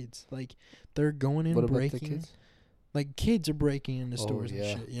 fucking kids. Like they're going in What about breaking. the kids? Like kids are breaking into Oh, stores yeah.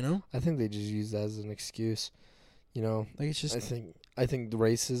 and shit. You know, I think they just use that as an excuse. You know, like it's just I think the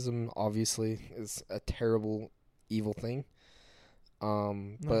racism obviously is a terrible, evil thing.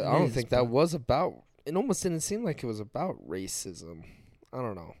 No, But it I don't is, think that but- was about. It almost didn't seem like it was about racism. I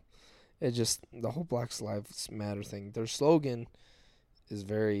don't know. It just the whole Black Lives Matter thing. Their slogan is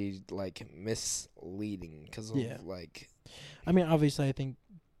very like misleading because of Yeah. like. I mean, obviously, I think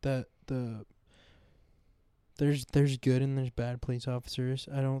that there's good and there's bad police officers.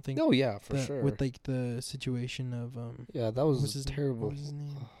 I don't think Oh yeah, for that sure. with like the situation of Yeah, that what was his terrible. What was his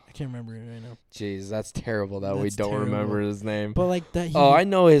name? I can't remember it right now. Jeez, that's terrible that we That's don't remember terrible. his name. But like that. Oh, I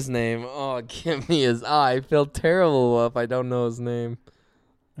know his name. Oh, give me his. I feel terrible if I don't know his name.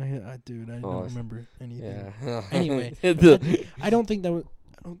 Dude, I Oh, don't remember anything. Yeah. Anyway, I don't think that was.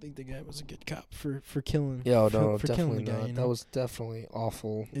 I don't think the guy was a good cop for killing. Yeah, for, no, for definitely killing the guy. not. You That know? was definitely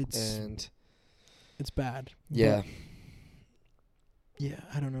awful. It's bad. Yeah, Yeah,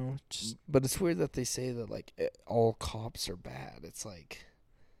 I don't know. Just but it's weird that they say that like all cops are bad. It's like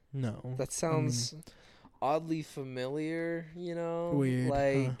no. that sounds oddly familiar. You know, Weird, huh?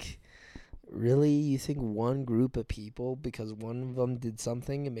 Like, really, you think one group of people because one of them did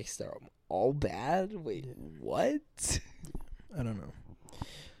something, it makes them all bad? Wait, Yeah. what? I don't know.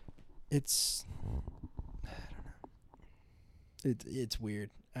 It's I don't know. It's weird.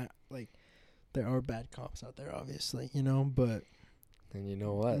 Like there are bad cops out there, obviously, you know, but And you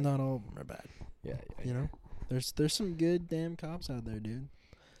know what? not all of them are bad. Yeah, You know, there's some good damn cops out there, dude.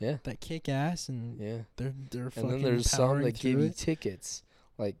 Yeah. That kick ass and Yeah. they're And fucking then there's some powering that give through you it. tickets.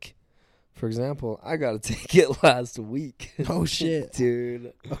 Like, for example, I got a ticket last week. Oh shit,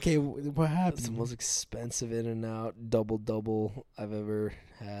 Dude. Okay, what happened? It's the most expensive in and out double I've ever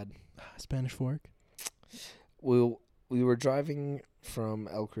had. Spanish Fork. We were driving from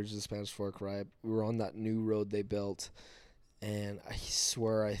Elk Ridge to Spanish Fork, right? We were on that new road they built, and I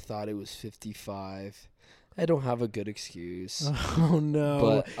swear I thought it was 55. I don't have a good excuse. Oh no!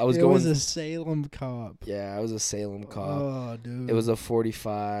 But I was it going. was a Salem cop. Yeah, I was a Salem cop. Oh, dude. It was a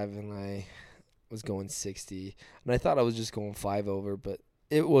 45, and I was going 60. And I thought I was just going 5 over, but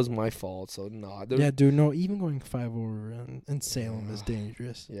it was my fault, so nah. Yeah, dude. No, even going 5 over in Salem is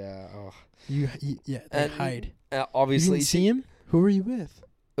dangerous. Yeah. Oh. Yeah, they hide. Obviously, You didn't see him? Who were you with?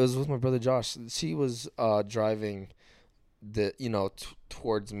 it was with my brother Josh. She was driving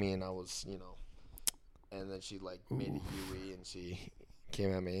towards me, and I was, and then she like made a U-E and she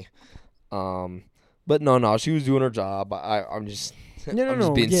came at me. But no, she was doing her job. I'm just I'm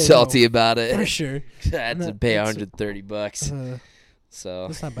just being salty about it. For sure. I had to pay $130. So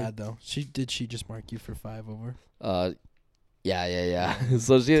That's not bad though. She just mark you for 5 over? Yeah.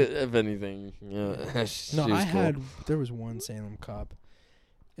 So she, if anything, she No, was cool. there was one Salem cop.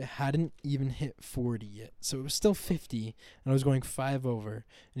 It hadn't even hit 40 yet. So it was still 50, and I was going 5 over.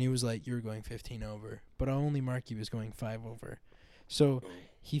 And he was like, "You were going 15 over. But I'll only mark you as going 5 over." So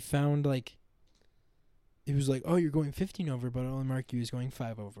he found, like, he was like, "Oh, you're going 15 over, but I'll only mark you as going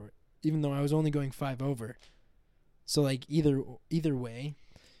 5 over." Even though I was only going 5 over. So, like, either way,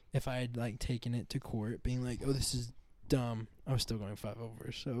 if I had, like, taken it to court, being like, "Oh, this is dumb," I was still going 5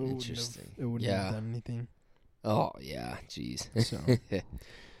 over. So Interesting. it wouldn't have done anything. Oh yeah, jeez. So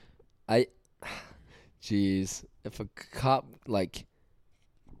Jeez, if a cop like,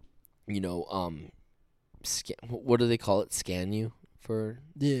 what do they call it? Scan you for?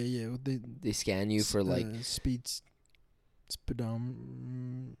 yeah, They scan you for like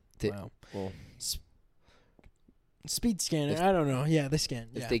wow. Well, Speed scanner. I don't know. Yeah, they scan.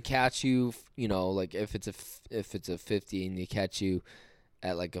 if Yeah. they catch you, like if it's a 50 and they catch you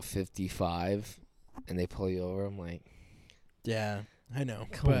at like a 55 and they pull you over, I'm like, yeah, I know.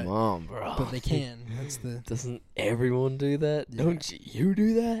 come on, bro. But they can. That's the. Doesn't everyone do that? Yeah. Don't you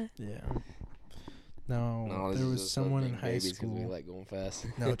do that? Yeah. No, No, there was someone in high school. We like going fast.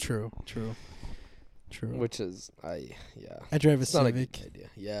 No, true. Which is, I drive a It's not a Civic. good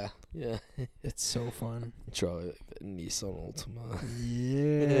idea. Yeah. It's so fun. Drive a Nissan Altima.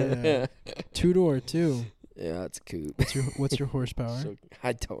 Yeah. 2-door too. Yeah, it's cool. What's your horsepower? So,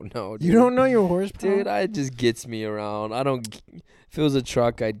 I don't know, dude. You don't know your horsepower? Dude, it just gets me around. I don't. If it was a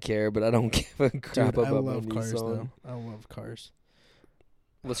truck, I'd care, but I don't give a crap Dude, I about love my cars Nissan. though. I love cars.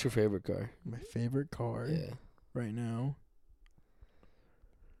 What's your favorite car? My favorite car Yeah. right now.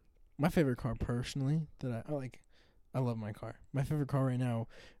 My favorite car personally that I like. I love my car. My favorite car right now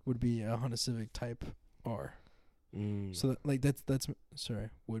would be a Honda Civic Type R. So that's sorry,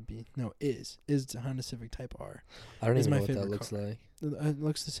 would be no is a Honda Civic Type R. I don't It's even my know what that favorite looks car. like. It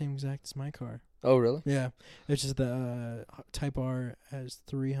looks the same exact as my car. Oh, really? Yeah, it's just the Type R has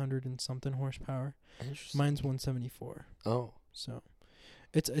 300 and something horsepower. Interesting. Mine's 174. Oh. So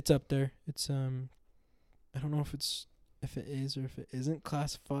it's up there. It's I don't know if it is or if it isn't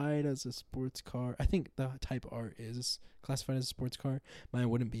classified as a sports car. I think the Type R is classified as a sports car. Mine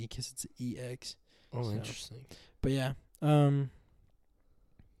wouldn't be because it's an EX. Oh, So. interesting. But yeah, no,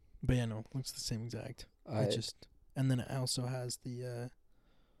 looks the same exact. And then it also has the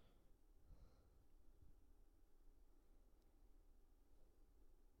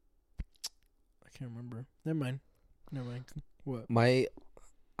I can't remember. Never mind. What?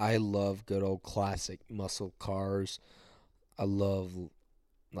 I love good old classic muscle cars. I love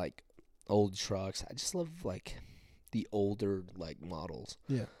like old trucks. I just love like the older like models.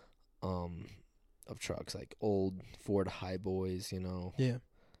 Yeah. Of trucks, like old Ford Highboys, Yeah.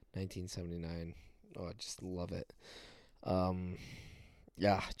 1979. Oh, I just love it.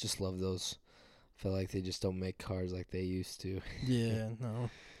 Yeah, just love those. Feel like they just don't make cars like they used to. Yeah, no.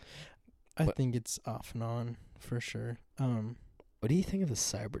 I think it's off and on for sure. What do you think of the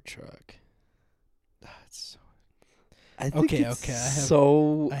Cybertruck? It's so I think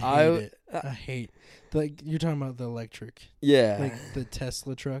okay. I hate like you're talking about the electric, yeah, like the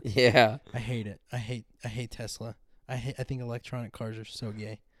Tesla truck. yeah. I hate it. I hate Tesla. I think electronic cars are so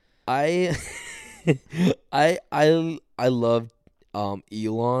gay. I I love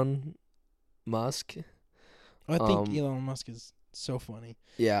Elon Musk. I think Elon Musk is so funny.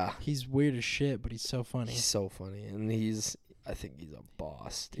 Yeah, He's weird as shit, but he's so funny. he's so funny, and I think he's a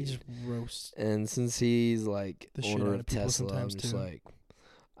boss, dude. He just roasts. And since he's like The shit owner out of of people Tesla, I'm sometimes, just too. like,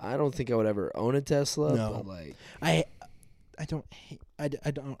 I don't think I would ever own a Tesla. No. But like, I don't hate. I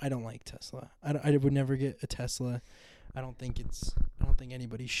don't like Tesla. I would never get a Tesla. I don't think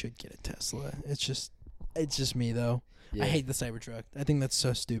anybody should get a Tesla. It's just me though. yeah. I hate the Cybertruck. I think that's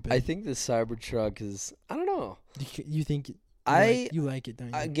so stupid. I think the Cybertruck is. I don't know. You think you like it, don't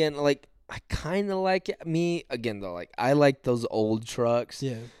you? Again, like I kind of like it. Me again though, like I like those old trucks.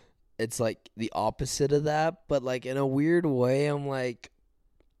 Yeah. It's like the opposite of that, but like in a weird way, I'm like,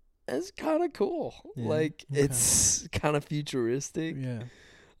 it's kind of cool. Yeah, Like okay. it's kind of futuristic. Yeah.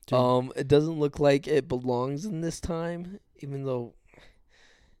 Dude. It doesn't look like it belongs in this time, even though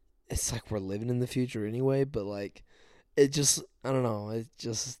it's like we're living in the future anyway. But like, it just I don't know.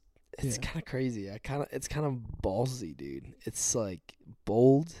 It's Yeah. kind of crazy. It's kind of ballsy, dude. It's like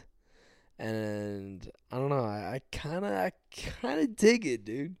bold, and I don't know. I kind of dig it,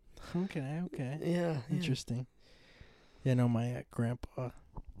 dude. Okay. Yeah. Interesting. Yeah, no, my grandpa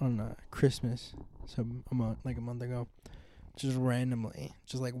on Christmas, so a month ago, just randomly,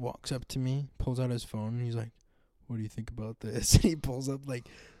 just like walks up to me, pulls out his phone, and he's like, "What do you think about this?" And he pulls up like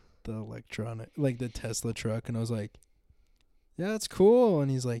the electronic, like the Tesla truck, and I was like, "Yeah, that's cool." And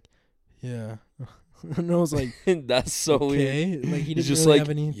he's like, "Yeah," and I was like, That's so "Okay." weird. Like he He's didn't just really like, have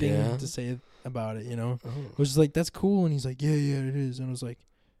anything "Yeah." to say about it, I Oh. was just like, "That's cool," and he's like, "Yeah, it is," and I was like,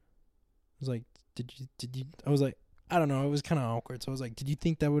 "Did you?" I was like, I don't know. It was kind of awkward. So I was like, "Did you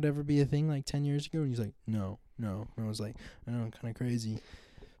think that would ever be a thing like 10 years ago?" And he's like, "No." And I was like, "I know, kind of crazy,"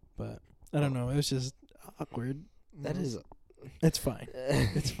 but I don't know. It was just awkward. That is. It's fine.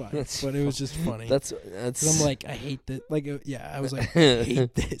 It's fine. That's But it was just funny. That's. 'Cause I'm like, I hate that. Like, I was like, I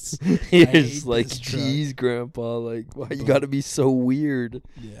hate this. You're I hate just like, this truck. geez, Grandpa, like, why you But- gotta be so weird?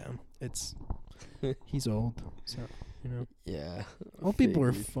 Yeah, he's old, so Yeah. old people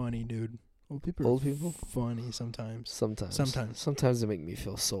are figured. funny, dude. Old people Old are people? funny sometimes. Sometimes. Sometimes they make me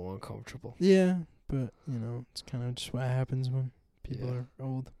feel so uncomfortable. Yeah, but it's kind of just what happens when people Yeah. are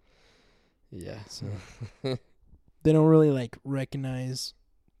old. Yeah. So they don't really like recognize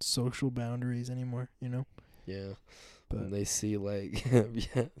social boundaries anymore, Yeah. But When they see like,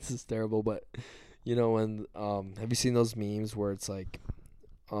 yeah, this is terrible, but when have you seen those memes where it's like,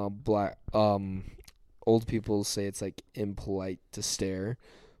 black old people say it's like impolite to stare,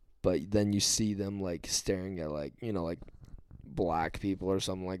 but then you see them like staring at like like black people or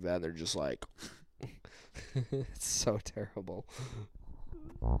something like that. And they're just like, it's so terrible.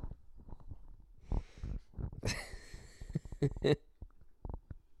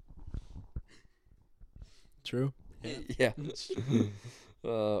 true. Yeah.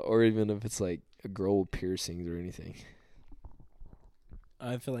 Or even if it's like a girl with piercings or anything.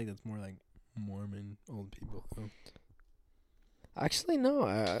 I feel like that's more like Mormon old people. Though. Actually, no.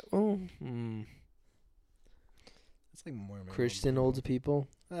 It's like Mormon Christian old older people.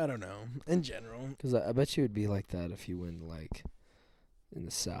 people. I don't know. In general, Because I bet you it'd be like that if you went like in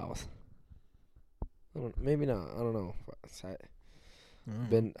the South. Maybe not. I don't know.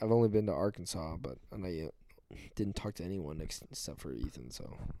 I've only been to Arkansas, but I didn't talk to anyone except for Ethan.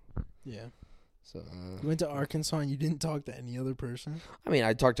 So Yeah. So You went to Arkansas and you didn't talk to any other person? I mean,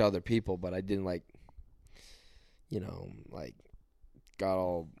 I talked to other people, but I didn't got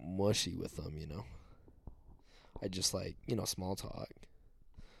all mushy with them. I just small talk.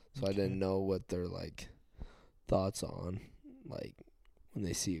 So I didn't know what their thoughts on when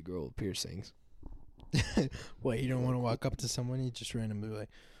they see a girl with piercings. What, you don't want to walk up to someone, you just randomly like,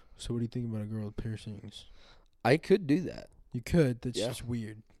 so what do you think about a girl with piercings? I could do that. You could. That's just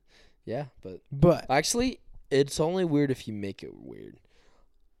weird. Yeah, but actually, it's only weird if you make it weird.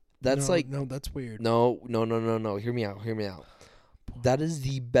 That's no, that's weird. No. Hear me out. That is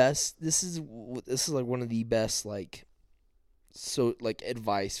the best. This is one of the best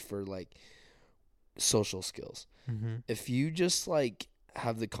advice for social skills. Mm-hmm. If you just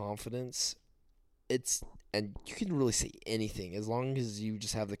have the confidence, and you can really say anything as long as you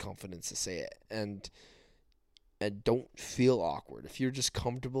just have the confidence to say it and don't feel awkward. If you're just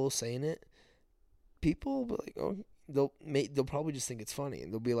comfortable saying it, people will be like, oh, they'll probably just think it's funny,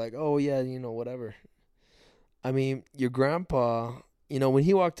 and they'll be like, oh yeah, whatever. I mean, your grandpa, when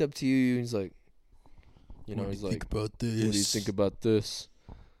he walked up to you, he's like, he's like, about this? What do you think about this?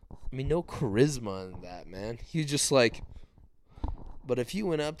 I mean, no charisma in that, man. He's just like, but if you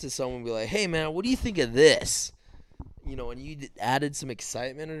went up to someone and be like, hey man, what do you think of this? And you added some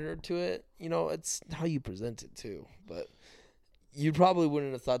excitement to it, it's how you present it too. But you probably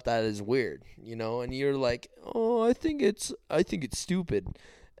wouldn't have thought that as weird, and you're like, oh, I think it's stupid,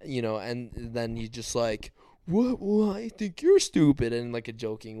 and then you just like, what? Well, I think you're stupid, in a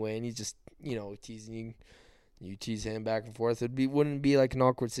joking way, and he's just, teasing you. You tease him back and forth. Wouldn't be an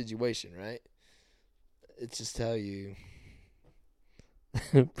awkward situation, right? It's just how you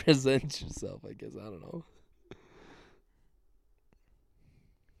present yourself, I guess. I don't know.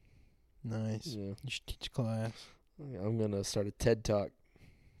 Nice. Yeah. You should teach class. I'm going to start a TED Talk.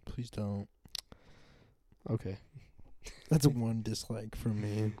 Please don't. Okay. That's one dislike from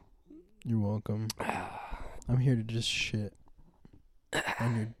me. You're welcome. I'm here to just shit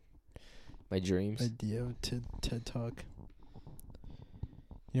on your my dreams. Idea of TED Talk.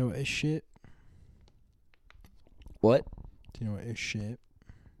 You know what is shit? What? Do you know what is shit?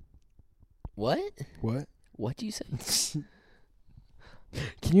 What? What? What do you say?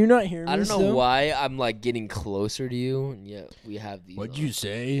 Can you not hear me? I don't know why I'm getting closer to you, and yet we have these. What'd you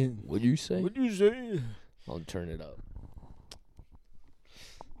say? What'd you say? What'd you say? I'll turn it up.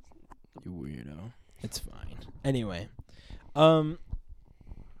 You weirdo. It's fine. Anyway,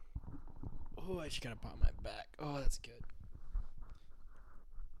 Oh, I just gotta pop my back. Oh, that's good.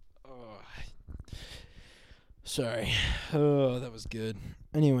 Oh, sorry. Oh, that was good.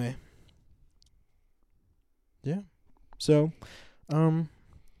 Anyway, yeah. So, gonna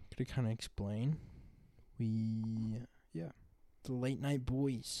kind of explain. The late night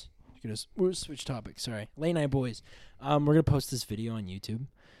boys. We'll switch topics. Sorry, late night boys. We're gonna post this video on YouTube.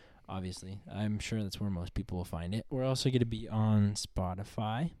 Obviously, I'm sure that's where most people will find it. We're also gonna be on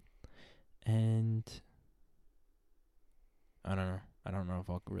Spotify. And I don't know if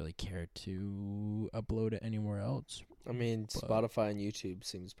I'll really care to upload it anywhere else. I mean, Spotify and YouTube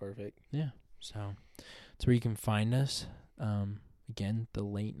seems perfect. Yeah. So that's where you can find us. Again, the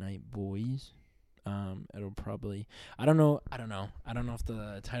Late Night Boys. It'll probably I don't know if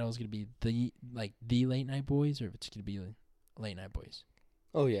the title is gonna be the Late Night Boys or if it's gonna be Late Night Boys.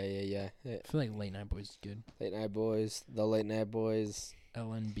 Oh yeah. I feel like Late Night Boys is good. Late Night Boys, the Late Night Boys.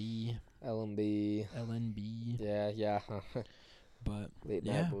 LNB. Yeah. But Late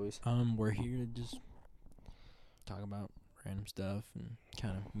Night Boys. We're here to just talk about random stuff and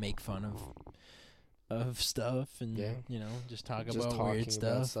kind of make fun of stuff and just talk about weird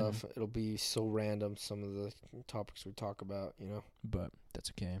stuff. It'll be so random, some of the topics we talk about, But that's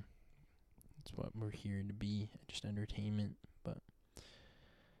okay. That's what we're here to be, just entertainment. But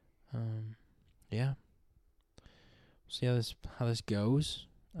yeah. See how this goes.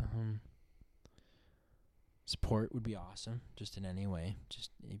 Support would be awesome, just in any way.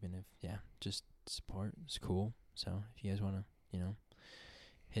 Just even if just support is cool. So if you guys wanna,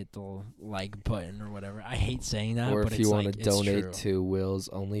 hit the like button or whatever. I hate saying that, or but if you want to donate true. to Will's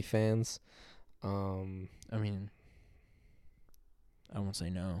OnlyFans, I mean, I won't say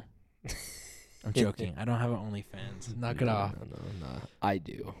no. I'm joking. I don't have an OnlyFans. Knock it off. No. I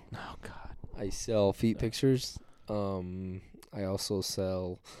do. Oh God. I sell feet pictures. I also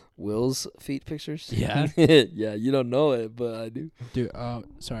sell Will's feet pictures. Yeah? Yeah, you don't know it, but I do. Dude,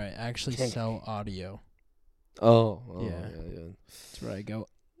 sorry. I actually sell audio. Oh yeah. That's where I go.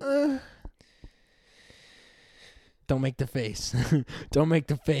 Don't make the face. Don't make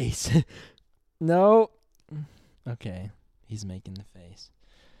the face. No. Okay. He's making the face.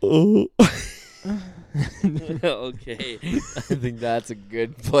 Okay. I think that's a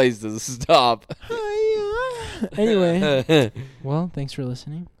good place to stop. Anyway. Well, thanks for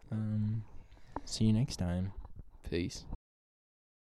listening. See you next time. Peace.